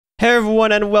Hey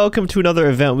everyone, and welcome to another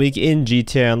event week in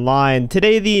GTA Online.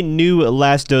 Today the new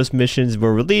Last Dose missions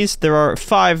were released. There are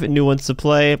 5 new ones to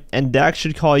play, and Dax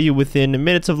should call you within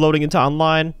minutes of loading into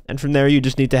online, and from there you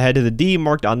just need to head to the D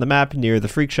marked on the map near the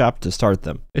Freak Shop to start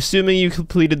them, assuming you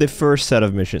completed the first set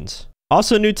of missions.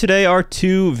 Also new today are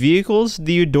 2 vehicles.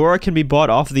 The Eudora can be bought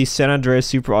off the San Andreas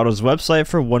Super Autos website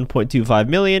for 1.25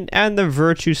 million, and the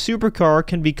Virtue Supercar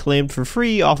can be claimed for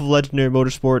free off of Legendary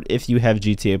Motorsport if you have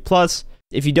GTA Plus.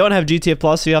 If you don't have GTA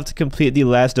Plus, you have to complete the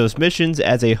Last Dose missions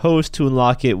as a host to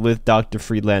unlock it with Dr.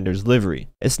 Friedlander's livery.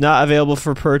 It's not available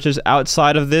for purchase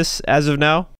outside of this as of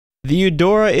now. The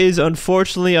Eudora is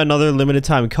unfortunately another limited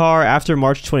time car. After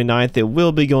March 29th, it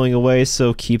will be going away,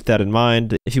 so keep that in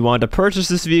mind. If you want to purchase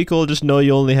this vehicle, just know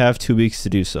you only have 2 weeks to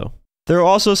do so. There are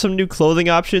also some new clothing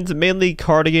options, mainly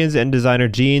cardigans and designer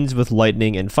jeans with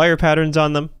lightning and fire patterns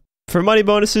on them. For money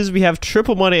bonuses, we have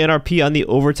triple money NRP on the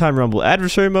Overtime Rumble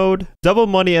Adversary mode, double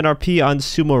money NRP on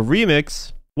Sumo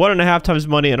Remix, 1.5 times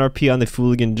money NRP on the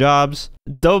Fooligan Jobs,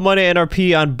 double money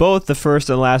NRP on both the first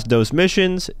and last dose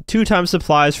missions, 2 times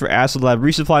supplies for Acid Lab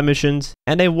resupply missions,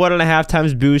 and a 1.5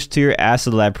 times boost to your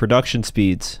Acid Lab production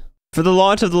speeds. For the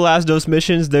launch of the last dose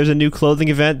missions, there's a new clothing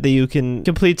event that you can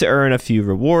complete to earn a few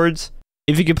rewards.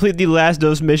 If you complete the last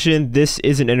dose mission, this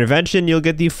is an intervention, you'll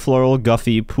get the Floral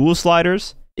Guffy pool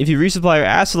sliders. If you resupply your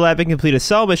Acid Lab and complete a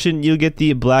cell mission, you'll get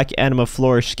the Black Anima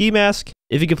Flourish Ski Mask.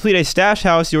 If you complete a Stash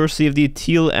House, you'll receive the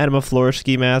Teal Anima Flourish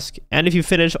Ski Mask. And if you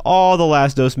finish all the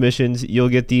Last Dose missions, you'll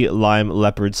get the Lime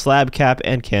Leopard Slab Cap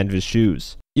and Canvas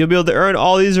Shoes. You'll be able to earn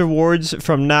all these rewards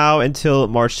from now until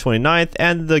March 29th,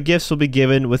 and the gifts will be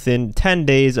given within 10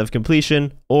 days of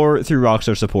completion or through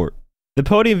Rockstar support. The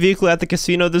podium vehicle at the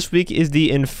casino this week is the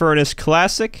Infernus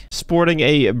Classic, sporting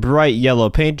a bright yellow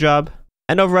paint job.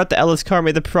 And over at the Ellis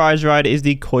Carme, the prize ride is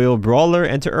the Coil Brawler,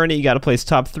 and to earn it, you gotta place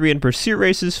top 3 in pursuit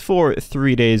races for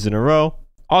 3 days in a row.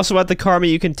 Also at the Carme,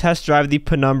 you can test drive the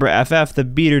Penumbra FF, the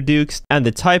Beater Dukes, and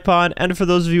the Typon, and for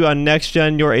those of you on Next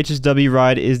Gen, your HSW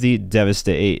ride is the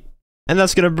Devasta 8. And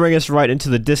that's gonna bring us right into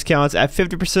the discounts. At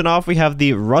 50% off, we have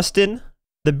the Rustin,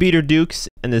 the Beater Dukes,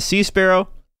 and the Sea Sparrow.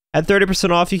 At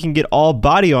 30% off, you can get all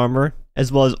body armor, as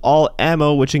well as all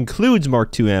ammo, which includes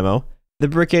Mark II ammo. The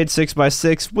Brickade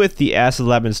 6x6 with the Acid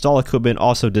Lab install equipment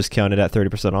also discounted at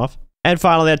 30% off. And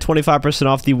finally at 25%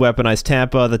 off the Weaponized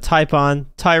Tampa, the Typon,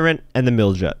 Tyrant, and the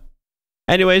Milljet.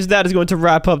 Anyways, that is going to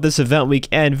wrap up this event week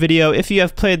and video. If you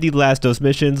have played the Last Dose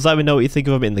missions, let me know what you think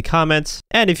of them in the comments.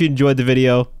 And if you enjoyed the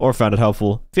video or found it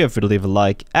helpful, feel free to leave a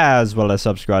like, as well as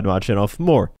subscribe to my channel for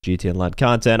more GTA Online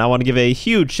content. I want to give a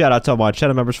huge shout out to all my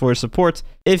channel members for your support.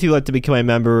 If you'd like to become a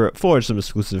member for some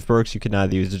exclusive perks, you can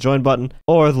either use the join button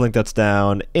or the link that's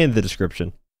down in the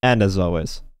description. And as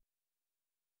always,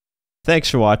 thanks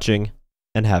for watching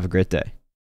and have a great day.